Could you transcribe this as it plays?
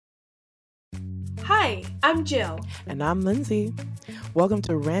Hi, I'm Jill. And I'm Lindsay. Welcome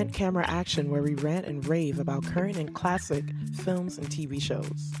to Rant Camera Action, where we rant and rave about current and classic films and TV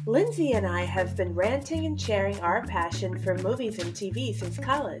shows. Lindsay and I have been ranting and sharing our passion for movies and TV since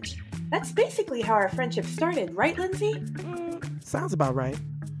college. That's basically how our friendship started, right, Lindsay? Sounds about right.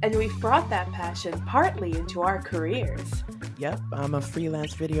 And we've brought that passion partly into our careers. Yep, I'm a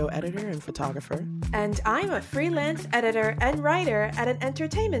freelance video editor and photographer. And I'm a freelance editor and writer at an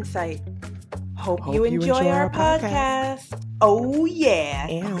entertainment site. Hope you enjoy our podcast. Oh, yeah.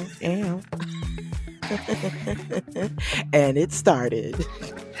 Ow, ow. And it started.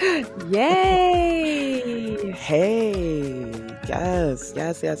 Yay! Hey, yes.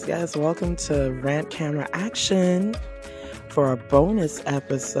 Welcome to Rant Camera Action for a bonus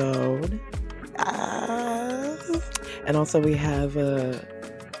episode. And also we have a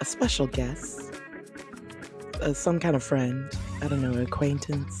special guest, some kind of friend, I don't know,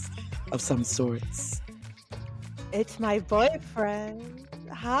 acquaintance of some sorts. It's my boyfriend.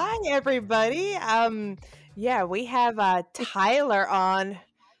 Hi, everybody. We have Tyler on,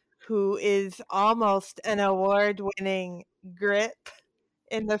 who is almost an award-winning grip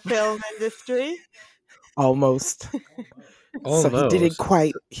in the film industry. Almost. Almost. So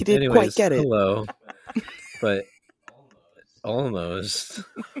he didn't quite get it. Hello. But almost.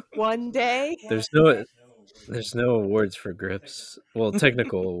 One day. There's no awards for grips. Well,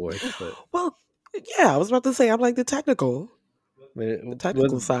 technical awards, but Well, yeah, I was about to say I'm like the technical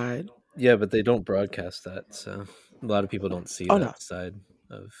the side. Yeah, but they don't broadcast that, so a lot of people don't see that side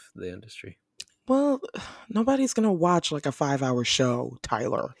of the industry. Well, nobody's gonna watch like a 5-hour show,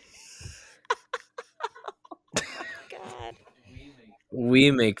 Tyler. God. We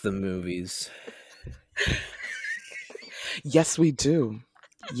make the movies. Yes, we do.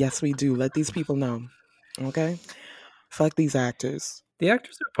 Let these people know. Okay? Fuck these actors. The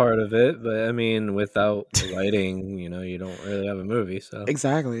actors are part of it, but I mean, without writing, you don't really have a movie. So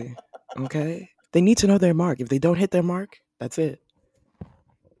Exactly. Okay? They need to know their mark. If they don't hit their mark, that's it.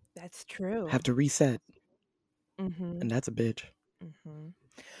 That's true. Have to reset. Mm-hmm. And that's a bitch. Mm-hmm.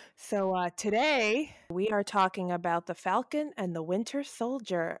 So today we are talking about The Falcon and the Winter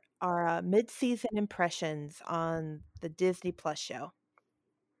Soldier, our mid-season impressions on the Disney Plus show.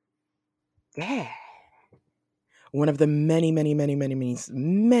 Yeah. One of the many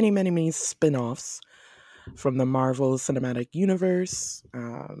spin-offs from the Marvel Cinematic Universe.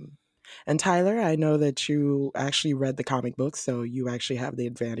 And Tyler, I know that you actually read the comic books, so you actually have the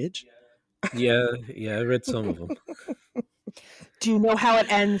advantage. Yeah, I read some of them. Do you know how it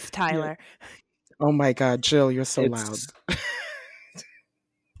ends, Tyler? Yeah. Oh my God, Jill, you're so loud.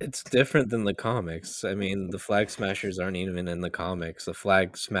 It's different than the comics. I mean, the Flag Smashers aren't even in the comics. The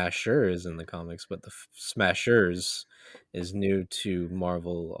Flag Smasher is in the comics, but the Smashers is new to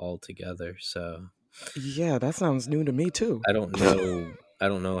Marvel altogether. So yeah, that sounds new to me too. I don't know. I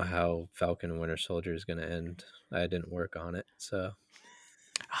don't know how Falcon and Winter Soldier is going to end. I didn't work on it, so.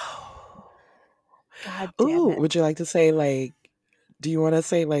 God damn it. Would you like to say do you want to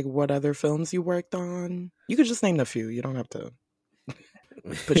say what other films you worked on? You could just name a few. You don't have to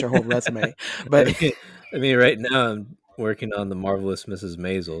put your whole resume. But I mean, right now I'm working on The Marvelous Mrs.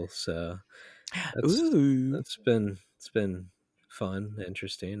 Maisel, so it's been fun,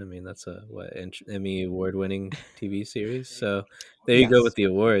 interesting. I mean, that's a Emmy award-winning TV series. So there you go with the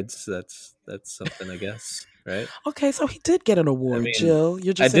awards. That's something, I guess, right? Okay, so he did get an award, Jill.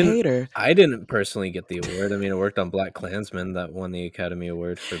 You're just a hater. I didn't personally get the award. I mean, I worked on BlacKkKlansman that won the Academy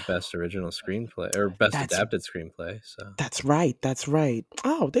Award for Best Original Screenplay or Best Adapted Screenplay. So That's right.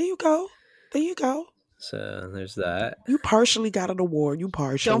 Oh, there you go. So there's that. You partially got an award.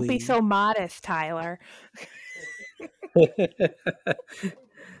 Don't be so modest, Tyler. I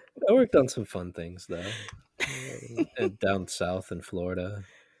worked on some fun things though, down south in Florida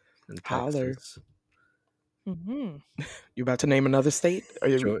and Texas. Mm-hmm. You about to name another state?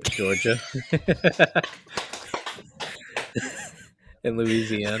 Georgia and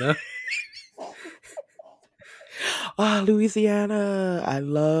Louisiana. Louisiana. I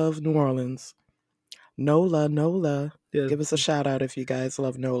love New Orleans. NOLA. Yeah. Give us a shout out if you guys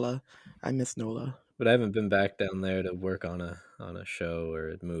love NOLA. I miss NOLA. But I haven't been back down there to work on a show or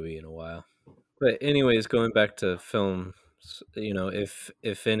a movie in a while. But anyways, going back to film, if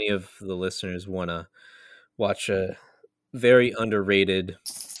any of the listeners want to watch a very underrated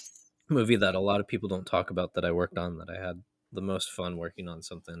movie that a lot of people don't talk about that I worked on, that I had the most fun working on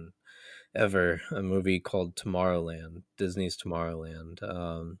something ever, a movie called Tomorrowland, Disney's Tomorrowland.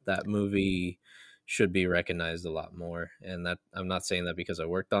 That movie should be recognized a lot more, and that I'm not saying that because I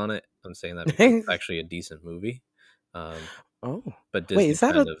worked on it. I'm saying that because it's actually a decent movie. But Disney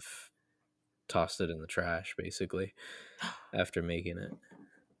tossed it in the trash basically after making it.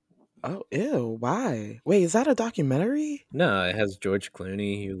 Oh, ew! Why? Wait, is that a documentary? No, it has George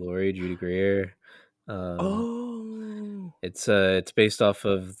Clooney, Hugh Laurie, Judy Greer. Oh, It's based off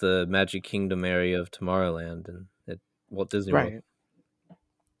of the Magic Kingdom area of Tomorrowland and at Walt Disney World.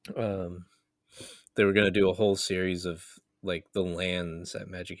 right. They were gonna do a whole series of like the lands at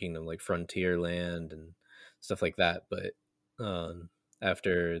Magic Kingdom, like Frontierland and stuff like that. But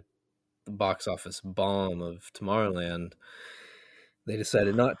after the box office bomb of Tomorrowland, they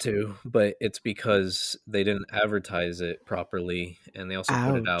decided not to. But it's because they didn't advertise it properly, and they also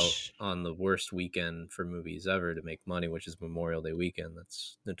put it out Ouch. on the worst weekend for movies ever to make money, which is Memorial Day weekend.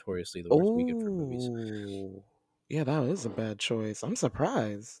 That's notoriously the worst weekend for movies. Oh, yeah, that was a bad choice. I'm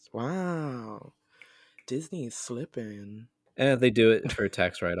surprised. Wow, Disney is slipping. And they do it for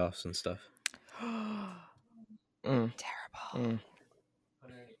tax write-offs and stuff. Mm, Terrible. mm.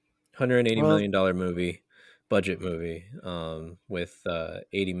 $180 Well- million movie, budget movie, with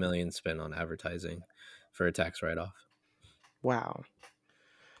 $80 million spent on advertising for a tax write-off. Wow,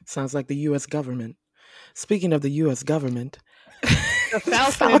 sounds like the U.S. government. Speaking of the U.S. government, The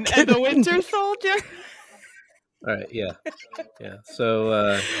Falcon and the Winter Soldier. All right, yeah.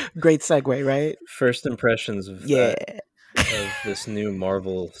 So great segue, right? first impressions of Yeah. of this new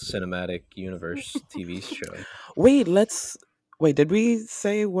Marvel Cinematic Universe TV show. Wait, did we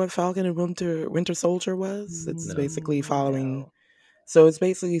say what Falcon and Winter Soldier was? It's No. basically following. No. So it's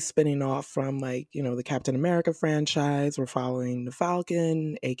basically spinning off from like, the Captain America franchise. We're following the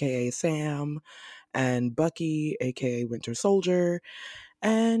Falcon, aka Sam, and Bucky, aka Winter Soldier,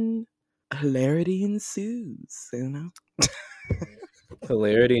 and hilarity ensues,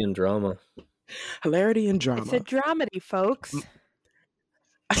 Hilarity and drama. Hilarity and drama. It's a dramedy, folks.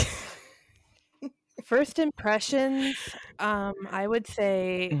 First impressions, I would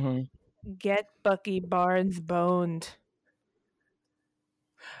say Mhm. get Bucky Barnes boned.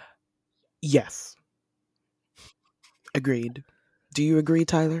 Yes. Agreed. Do you agree,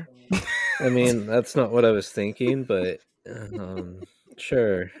 Tyler? I mean, that's not what I was thinking, but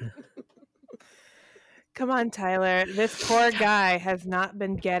sure. Come on, Tyler. This poor guy has not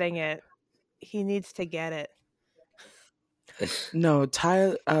been getting it. He needs to get it. No,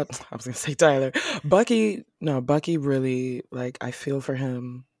 Tyler. I was gonna say Tyler. Bucky. No, Bucky. Really, like, I feel for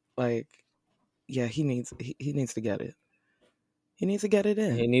him. Like, yeah, he needs to get it. He needs to get it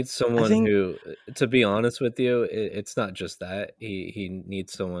in. He needs someone think- who, to be honest with you, it's not just that. He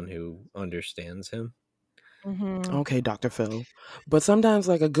needs someone who understands him. Mm-hmm. Okay, Dr. Phil. But sometimes,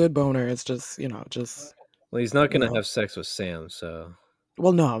 like, a good boner is just, Well, he's not going to No. have sex with Sam, so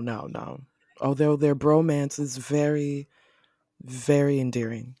Well, no. Although their bromance is very, very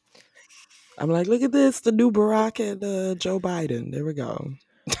endearing. I'm like, look at this, the new Barack and Joe Biden. There we go.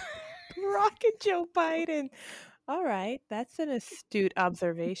 Barack and Joe Biden. All right. That's an astute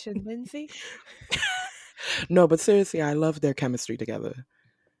observation, Lindsay. No, but seriously, I love their chemistry together.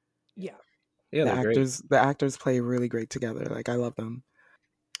 Yeah. yeah, the they're great. actors play really great together. Like, I love them.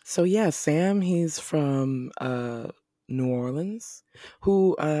 So yeah, Sam, he's from New Orleans.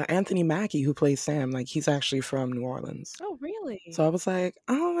 Who Anthony Mackie, who plays Sam, like, he's actually from New Orleans. Oh, really? So I was like,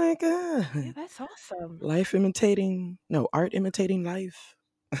 oh my god, Yeah, that's awesome. art imitating life.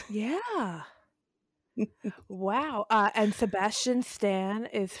 Yeah. Wow. And Sebastian Stan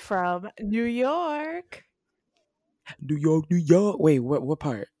is from New York. New York. Wait, what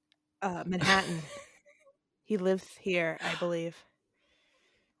part? Manhattan. He lives here, I believe.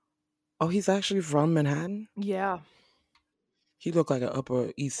 Oh, he's actually from Manhattan. Yeah. He looked like an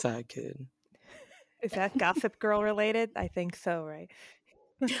Upper East Side kid. Is that Gossip Girl related? I think so, right?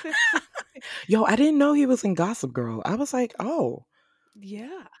 Yo, I didn't know he was in Gossip Girl. I was like, oh.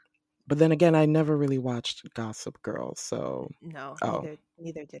 Yeah. But then again, I never really watched Gossip Girl, so No, Oh.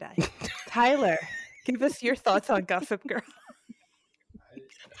 neither did I. Tyler, give us your thoughts on Gossip Girl.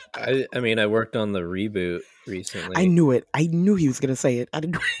 I mean, I worked on the reboot recently. I knew it. I knew he was gonna say it. I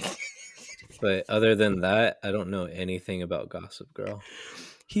didn't. But other than that, I don't know anything about Gossip Girl.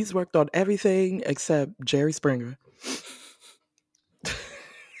 He's worked on everything except Jerry Springer.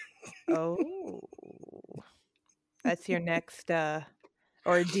 Oh. That's your next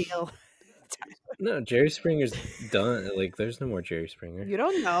ordeal. No, Jerry Springer's done. Like, there's no more Jerry Springer. You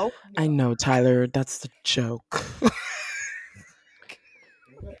don't know. I know, Tyler. That's the joke.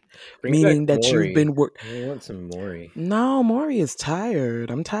 Bring Meaning back that Maury. you've been I want some Maury. No, Maury is tired.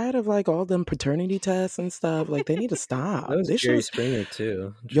 I'm tired of like all them paternity tests and stuff. Like, they need to stop. That was They Jerry should. Springer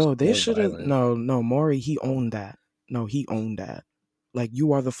too. Yo, just they more should have. violent. No, Maury. He owned that. No, he owned that. Like,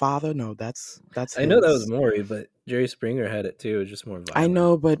 you are the father. No, that's. I know that was his. Maury, but Jerry Springer had it too. It was just more violent. I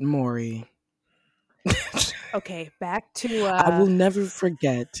know, but Maury. Okay, back to I will never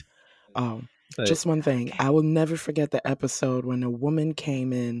forget. But Just one thing. Okay. I will never forget the episode when a woman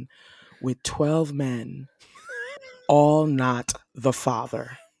came in with 12 men, all not the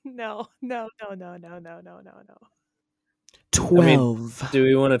father. No. 12. do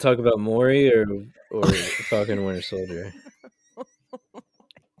we want to talk about Maury or Falcon and Winter Soldier?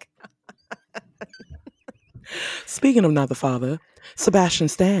 Speaking of not the father, Sebastian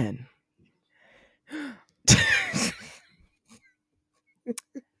Stan.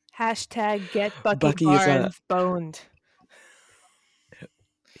 Hashtag get Bucky Bucky is Barnes boned.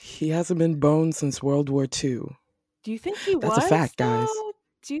 he hasn't been boned since World War II. Do you think he was? That's a fact, guys. though?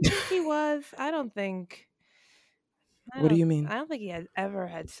 Do you think he was? I don't think. What do you mean? I don't think he has ever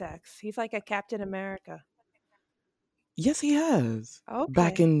had sex. He's like a Captain America. Yes, he has. Okay.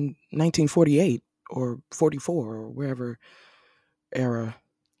 Back in 1948 or 44 or wherever era.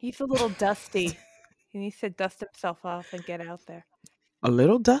 He's a little dusty. He needs to dust himself off and get out there. A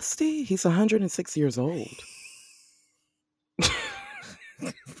little dusty? He's 106 years old.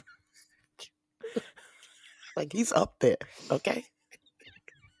 Like, he's up there, okay?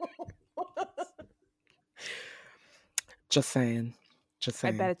 Just saying.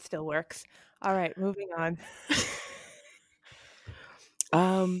 I bet it still works. All right, moving on.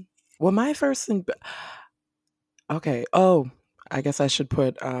 Well, my first okay. Oh, I guess I should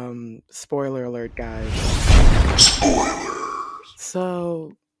put spoiler alert, guys. Spoilers.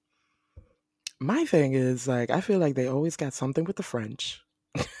 So my thing is, like, I feel like they always got something with the French.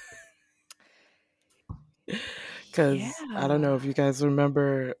 Because I don't know if you guys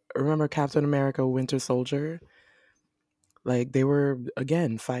remember Captain America Winter Soldier. Like, they were,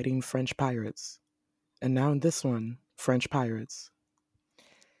 again, fighting French pirates. And now in this one, French pirates.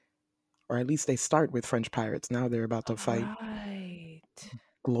 Or at least they start with French pirates. Now they're about to fight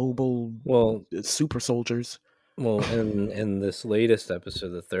global super soldiers. Well, in this latest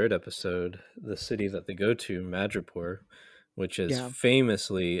episode, the third episode, the city that they go to, Madripoor, which is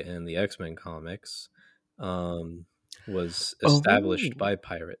famously in the X-Men comics, was established by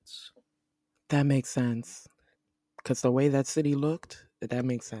pirates. That makes sense. Because the way that city looked, that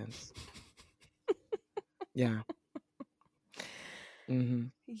makes sense. Yeah. Mm-hmm.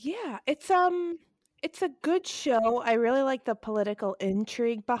 Yeah, it's a good show. I really like the political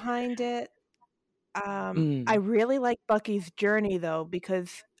intrigue behind it. I really like Bucky's journey though,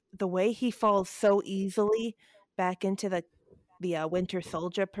 because the way he falls so easily back into the Winter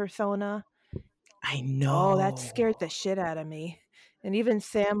Soldier persona. I know. Oh, that scared the shit out of me. And even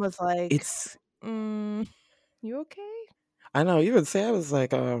Sam was like, you okay? I know. Even Sam was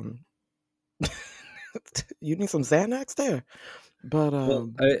like, you need some Xanax there. But I'll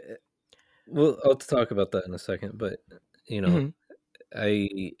talk about that in a second. But you know,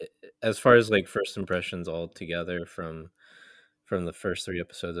 as far as like first impressions all together from the first 3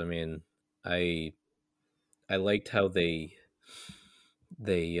 episodes, I mean, I liked how they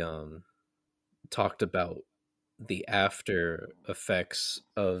talked about the after effects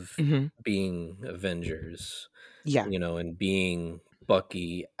of being Avengers. Yeah. You know, and being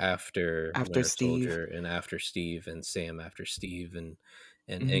Bucky after Winter Steve. Soldier and after Steve, and Sam after Steve, and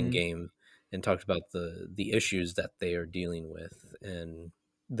Endgame, and talked about the issues that they are dealing with and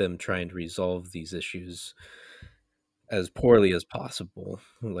them trying to resolve these issues as poorly as possible.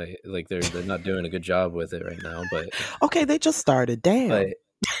 Like they're not doing a good job with it right now, but okay, they just started. Damn.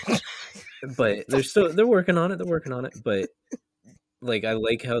 But they're working on it. But like, I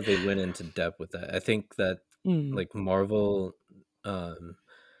like how they went into depth with that. I think that like Marvel,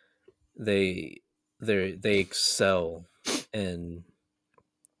 they excel in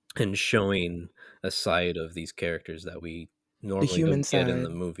showing a side of these characters that we normally don't get in the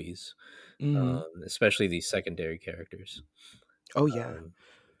movies, especially these secondary characters. Oh yeah,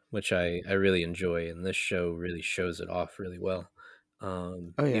 which I really enjoy, and this show really shows it off really well.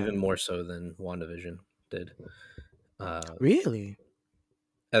 Even more so than WandaVision did. Really?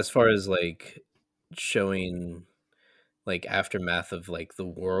 As far as like showing like aftermath of like the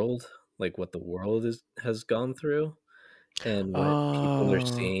world, like what the world has gone through and what people are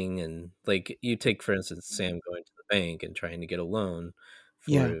seeing, and like you take for instance Sam going to the bank and trying to get a loan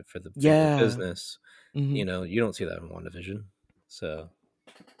for the business. You know, you don't see that in WandaVision. So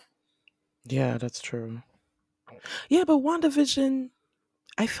yeah, that's true. Yeah, but WandaVision,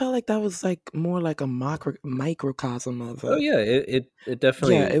 I felt like that was like more like a microcosm of it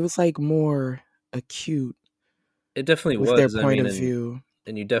definitely, yeah, it was like more acute. It definitely with was their point of view,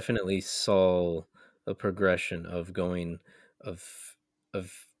 and you definitely saw a progression of going of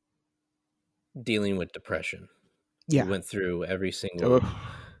dealing with depression. Yeah, you went through every single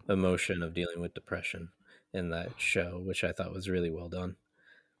emotion of dealing with depression in that show, which I thought was really well done.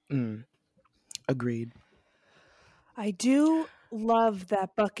 Agreed. I do love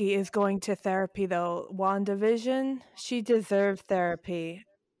that Bucky is going to therapy, though. WandaVision, she deserved therapy.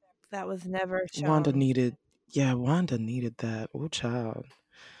 That was never shown. Wanda needed that. Oh, child.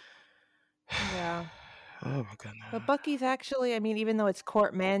 Yeah. Oh, my goodness. But Bucky's actually, I mean, even though it's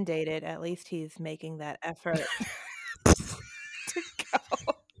court mandated, at least he's making that effort to go.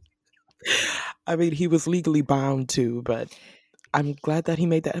 I mean, he was legally bound to, but I'm glad that he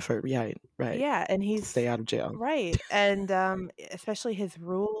made the effort. Yeah, right. Yeah, and he's stay out of jail. Right. And especially his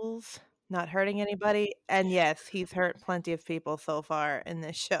rules, not hurting anybody. And yes, he's hurt plenty of people so far in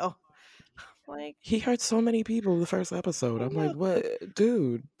this show. Like, he hurt so many people the first episode. I'm like, what,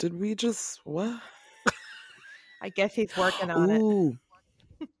 dude? Did we just what? I guess he's working on it.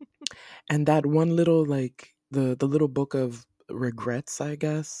 And that one little, like, the little book of regrets, I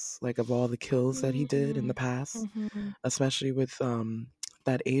guess, like, of all the kills that he did in the past, especially with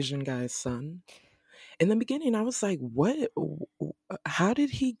that Asian guy's son. In the beginning, I was like, what? How did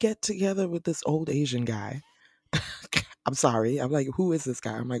he get together with this old Asian guy? I'm sorry. I'm like, who is this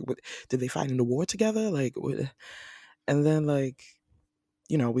guy? I'm like, what, did they fight in the war together? Like, what? And then, like,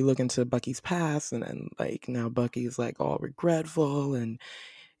 you know, we look into Bucky's past, and then, like, now Bucky's, like, all regretful, and,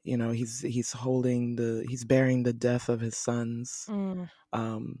 you know, he's bearing the death of his sons,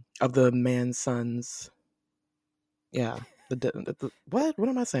 of the man's sons. Yeah. What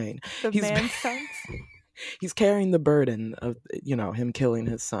am I saying? The man's sons? He's carrying the burden of, you know, him killing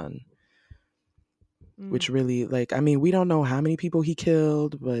his son. Which really, like, I mean, we don't know how many people he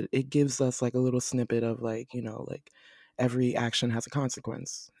killed, but it gives us, like, a little snippet of, like, you know, like, every action has a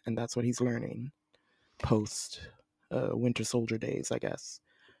consequence, and that's what he's learning post Winter Soldier days, I guess.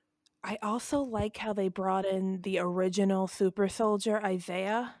 I also like how they brought in the original Super Soldier,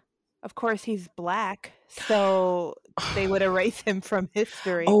 Isaiah. Of course, he's black, so they would erase him from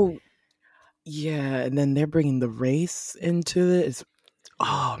history. Oh, yeah, and then they're bringing the race into it.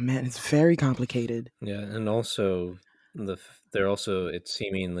 Oh man, it's very complicated. Yeah, and also it's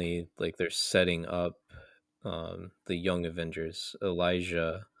seemingly like they're setting up the Young Avengers.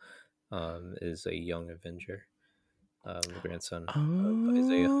 Elijah is a Young Avenger, the grandson of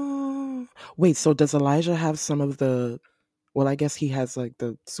Isaiah. Wait, so does Elijah have some of the? Well, I guess he has, like,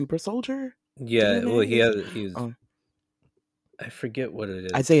 the Super Soldier. Yeah, DNA? Well, he's. I forget what it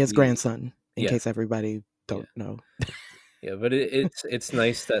is. Isaiah's grandson, in case everybody don't know. Yeah, but it's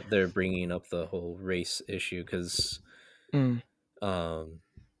nice that they're bringing up the whole race issue because,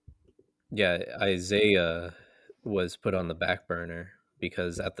 Isaiah was put on the back burner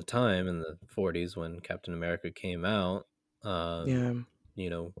because at the time in the 40s when Captain America came out, you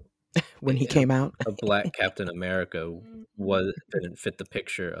know, when he came out, a black Captain America didn't fit the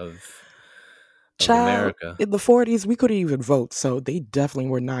picture of America. In the 40s, we couldn't even vote, so they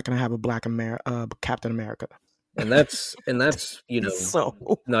definitely were not going to have a black Captain America. And that's you know, so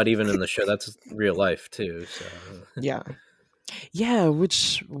not even in the show. That's real life too. So yeah,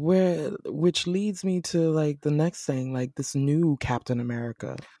 which leads me to, like, the next thing, like, this new Captain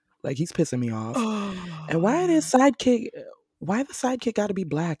America. Like, he's pissing me off. And why the sidekick got to be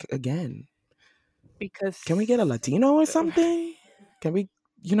black again? Because can we get a Latino or something? Can we?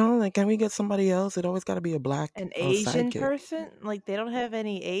 You know, like, can we get somebody else? It always got to be a black, an Asian person. Like, they don't have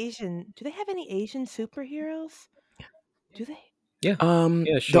any Asian. Do they have any Asian superheroes? Do they? Yeah.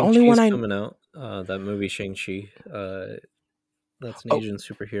 The Shang-Chi's only one coming out. That movie Shang-Chi. That's an Asian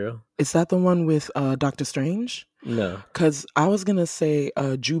superhero. Is that the one with Doctor Strange? No, because I was gonna say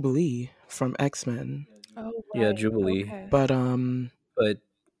Jubilee from X-Men. Oh, right. Yeah, Jubilee. Okay. But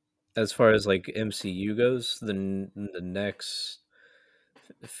as far as, like, MCU goes, the next.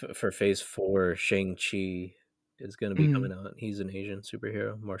 For Phase 4, Shang-Chi is going to be coming out. He's an Asian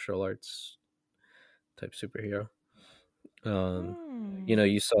superhero, martial arts type superhero. You know,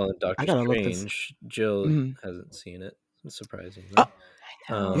 you saw Doctor Strange. Jill hasn't seen it, surprisingly.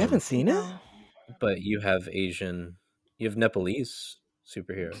 You haven't seen it? But you have Nepalese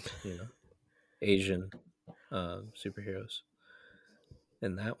superheroes, you know, Asian superheroes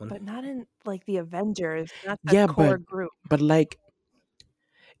in that one. But not in, like, the Avengers, not that core group. But, like,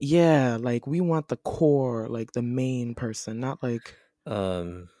 yeah, like, we want the core, like, the main person, not like...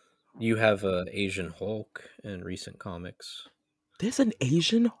 You have a Asian Hulk in recent comics. There's an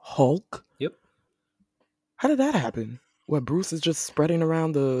Asian Hulk? Yep. How did that happen? What, Bruce is just spreading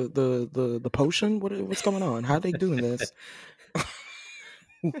around the potion? What's going on? How are they doing this?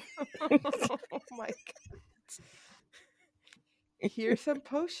 Oh my God. Here's some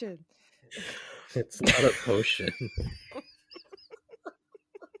potion. It's not a potion.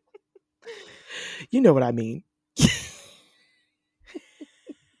 You know what I mean.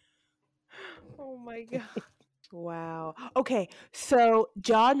 Oh my god. Wow. Okay, so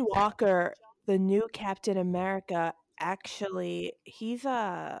John Walker, the new Captain America, actually he's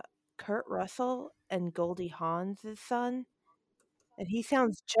Kurt Russell and Goldie Hawn's son, and he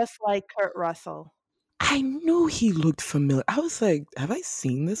sounds just like Kurt Russell. I knew he looked familiar. I was like, have I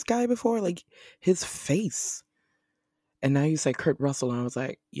seen this guy before? Like his face. And now you say Kurt Russell, and I was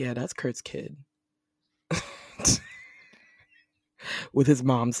like, yeah, that's Kurt's kid. With his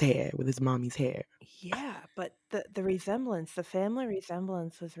mom's hair, with his mommy's hair. Yeah, but the resemblance, the family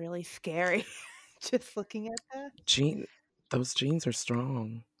resemblance was really scary. Just looking at that. Those genes are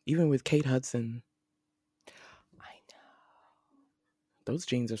strong. Even with Kate Hudson. I know. Those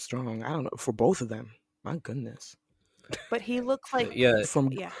genes are strong. I don't know. For both of them. My goodness. But he looks like Yeah.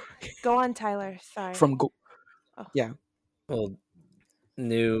 Go on, Tyler. Sorry. Yeah. Well,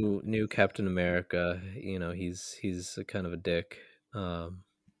 new Captain America, you know, he's a kind of a dick.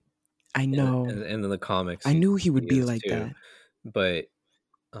 I know. And in the comics, I knew he would be like too, that. But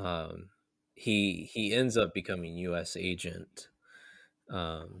he ends up becoming U.S. agent,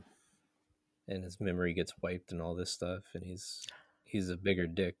 and his memory gets wiped and all this stuff, and he's a bigger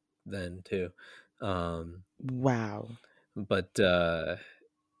dick then too. Wow. But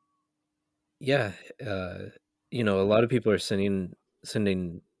yeah, you know, a lot of people are sending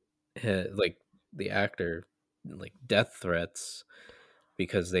like the actor like death threats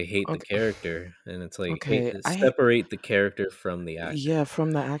because they hate the character, and it's like separate the character from the actor. Yeah,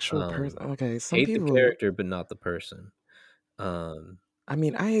 from the actual person. Okay, some hate people the character but not the person. I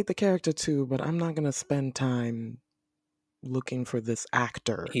mean, I hate the character too, but I'm not gonna spend time looking for this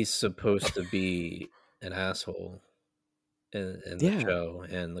actor. He's supposed to be an asshole in the show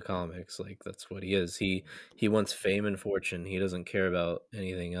and the comics. Like, that's what he is. He wants fame and fortune. He doesn't care about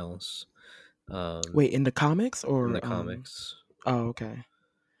anything else. Wait, in the comics or in the comics? Oh, okay.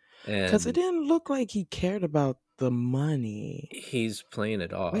 Because it didn't look like he cared about the money. He's playing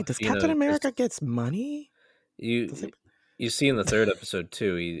it off. Wait, does Captain America gets money? You see in the third episode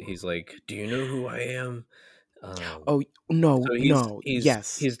too. He's like, "Do you know who I am?" Oh no, so he's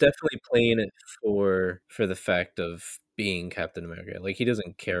definitely playing it for the fact of being Captain America. Like, he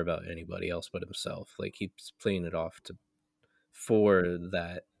doesn't care about anybody else but himself. Like, he's playing it off for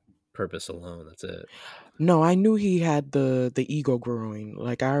that purpose alone. That's it. No, I knew he had the ego growing.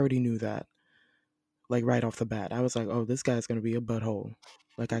 Like, I already knew that. Like, right off the bat, I was like, "Oh, this guy's gonna be a butthole."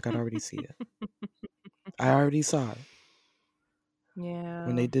 Like, I could already see it. I already saw it. Yeah.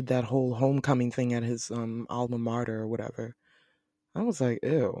 When they did that whole homecoming thing at his alma mater or whatever, I was like,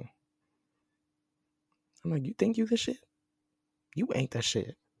 "Ew." I'm like, "You think you the shit? You ain't the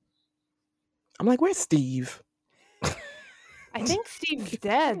shit." I'm like, "Where's Steve?" I think Steve's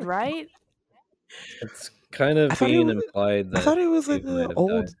dead, right? It's kind of being implied that I thought it was like an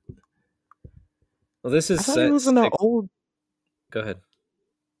old. Died. Well, this is. I thought he was in an old. Go ahead.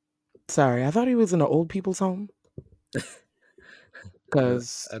 Sorry, I thought he was in an old people's home.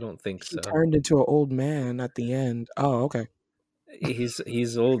 Because I don't think so. He turned into an old man at the end. Oh, okay.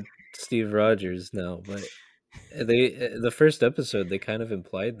 He's old Steve Rogers now, but the first episode they kind of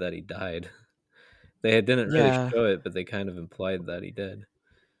implied that he died. They didn't really show it, but they kind of implied that he did.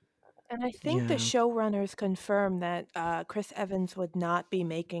 And I think the showrunners confirmed that Chris Evans would not be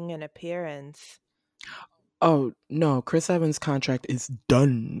making an appearance. Oh, no. Chris Evans' contract is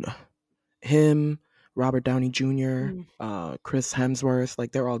done. Him, Robert Downey Jr., Chris Hemsworth,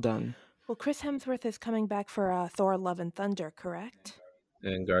 like, they're all done. Well, Chris Hemsworth is coming back for Thor: Love and Thunder, correct?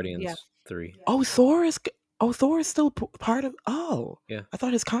 And Guardians 3. Oh, Thor is still part of... Oh. Yeah. I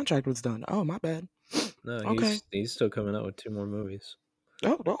thought his contract was done. Oh, my bad. No, he's still coming out with 2 more movies.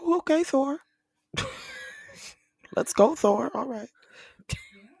 Oh, okay, Thor. Let's go, Thor. All right.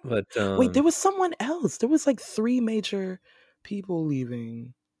 But wait, there was someone else. There was like 3 major people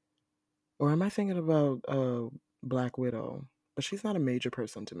leaving. Or am I thinking about Black Widow? But she's not a major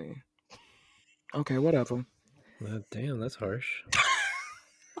person to me. Okay, whatever. Damn, that's harsh.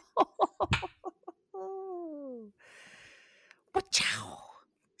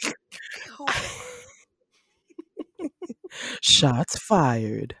 Shots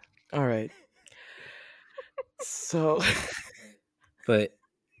fired. All right. So, but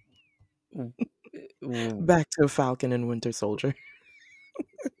back to Falcon and Winter Soldier.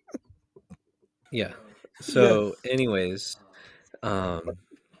 Yeah. So, anyways,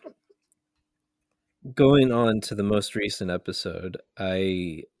 going on to the most recent episode,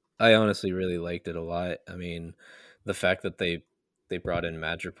 I honestly really liked it a lot. I mean, the fact that they brought in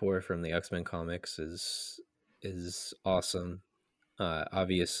Madripoor from the X-Men comics is awesome.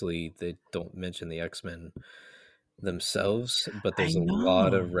 Obviously, they don't mention the X-Men themselves, but I there's a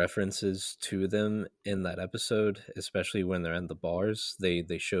lot of know. references to them in that episode, especially when they're in the bars. They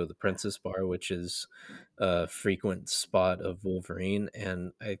show the Princess Bar, which is a frequent spot of Wolverine,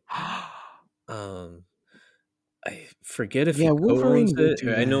 and I forget if Yeah, he co-owns Wolverine would it.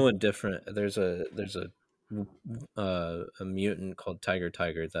 do I know that. a different. There's a mutant called Tiger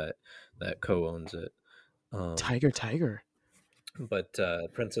that co-owns it. Tiger. But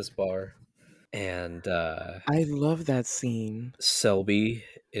Princess Bar and I love that scene. Selby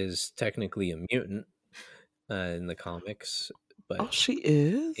is technically a mutant in the comics, Oh, but she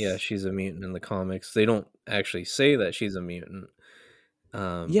is? yeah, she's a mutant in the comics. They don't actually say that she's a mutant.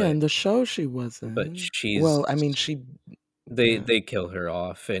 Yeah, in the show she but wasn't. she's Well, I mean, she. Yeah. they kill her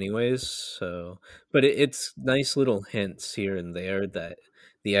off anyways. So, but it's nice little hints here and there that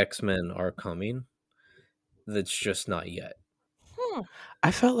the X-Men are coming. That's just not yet.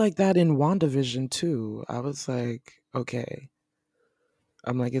 I felt like that in WandaVision too. I was like, okay.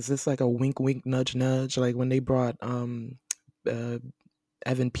 I'm like, is this like a wink, wink, nudge, nudge? Like when they brought Evan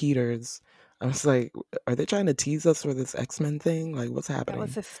Peters, I was like, are they trying to tease us for this X-Men thing? Like, what's happening? That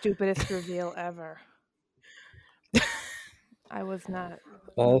was the stupidest reveal ever. I was not.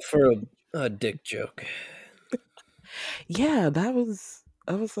 All for a dick joke. Yeah, that was.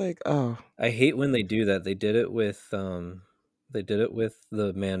 I was like, oh. I hate when they do that. They did it with the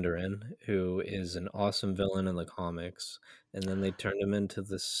Mandarin, who is an awesome villain in the comics, and then they turned him into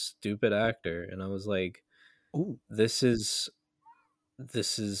this stupid actor, and I was like, ooh, this is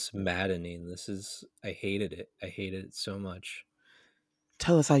maddening. I hated it. I hated it so much.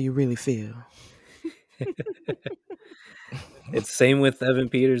 Tell us how you really feel. It's same with Evan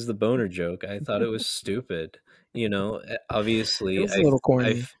Peters, the boner joke. I thought it was stupid. Obviously, It was a little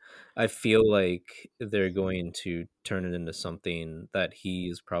corny. I feel like they're going to turn it into something that he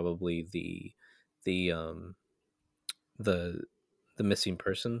is probably the missing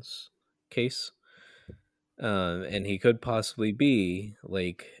persons case, and he could possibly be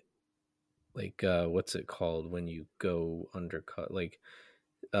like what's it called when you go undercut, like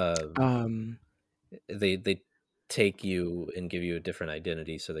they take you and give you a different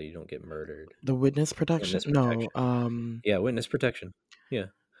identity so that you don't get murdered. The witness protection? No. Yeah, witness protection. Yeah.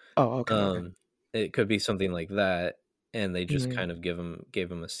 Oh, okay. It could be something like that, and they just kind of gave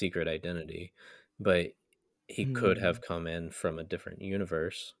him a secret identity, but he could have come in from a different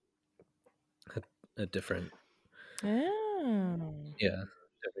universe, a different different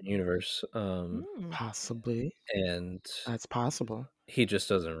universe. Possibly. And that's possible. He just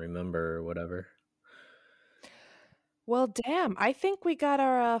doesn't remember or whatever. Well, damn, I think we got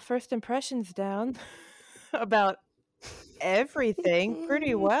our first impressions down about everything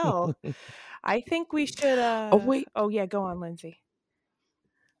pretty well. I think we should oh wait, oh yeah, go on, Lindsay.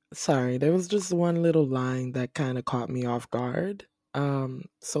 Sorry, there was just one little line that kind of caught me off guard.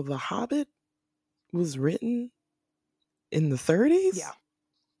 So The Hobbit was written in the 30s? Yeah.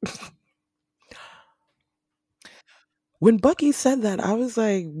 When Bucky said that, I was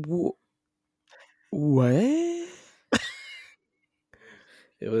like, what?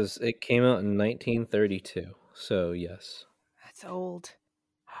 It came out in 1932, so yes. That's old.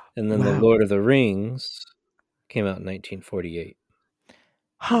 And then The Lord of the Rings came out in 1948.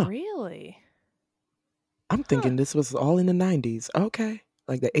 Huh. Really? I'm thinking this was all in the 90s. Okay.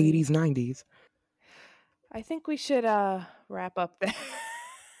 Like the 80s, 90s. I think we should wrap up there.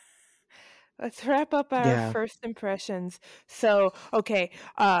 Let's wrap up our first impressions. So, okay,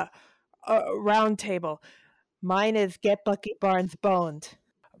 round table. Mine is Get Bucky Barnes Boned.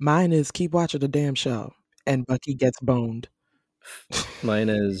 Mine is Keep Watching the Damn Show and Bucky Gets Boned. Mine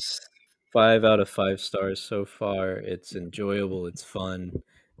is 5 out of 5 stars so far. It's enjoyable. It's fun,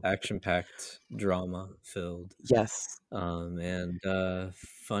 action-packed, drama-filled. Yes. And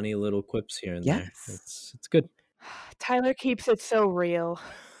funny little quips here and there. It's good. Tyler keeps it so real.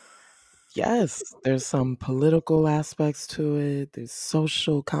 Yes, there's some political aspects to it. There's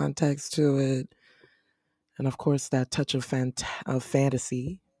social context to it. And of course, that touch of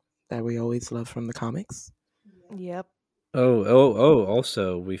fantasy that we always love from the comics. Yep. Oh!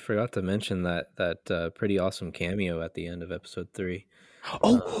 Also, we forgot to mention that pretty awesome cameo at the end of episode 3.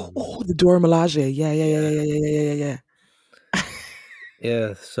 The Dora Milaje. Yeah.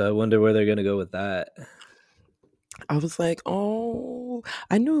 Yeah. So I wonder where they're gonna go with that. I was like, oh,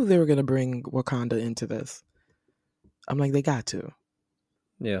 I knew they were gonna bring Wakanda into this. I'm like, they got to.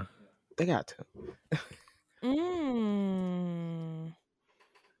 Yeah, they got to.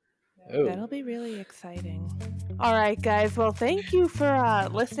 That'll be really exciting. All right, guys. Well, thank you for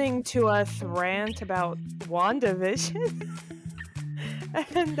listening to us rant about WandaVision.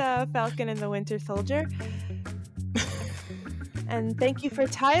 and Falcon and the Winter Soldier. And thank you for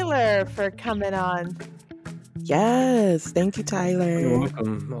Tyler for coming on. Yes, thank you, Tyler. You're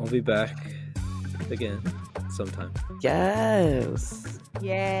welcome. I'll be back again sometime. Yes.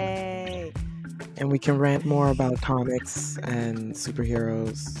 Yay. And we can rant more about comics and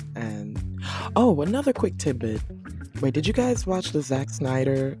superheroes. And oh, another quick tidbit. Wait, did you guys watch the Zack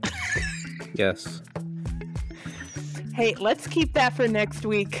Snyder? Yes. Hey, let's keep that for next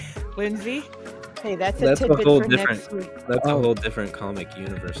week, Lindsay. Hey, that's a a tidbit whole for different. next week. That's a whole different comic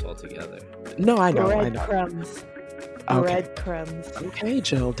universe altogether. No, I know. Breadcrumbs. Okay. Breadcrumbs. Okay,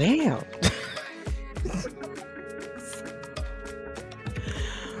 Jill, damn.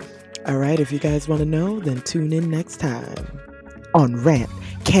 All right, if you guys want to know, then tune in next time on Rant,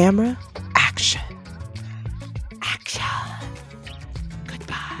 Camera, Action. Action.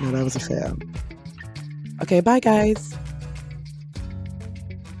 Goodbye. No, that was a fail. Okay, bye, guys.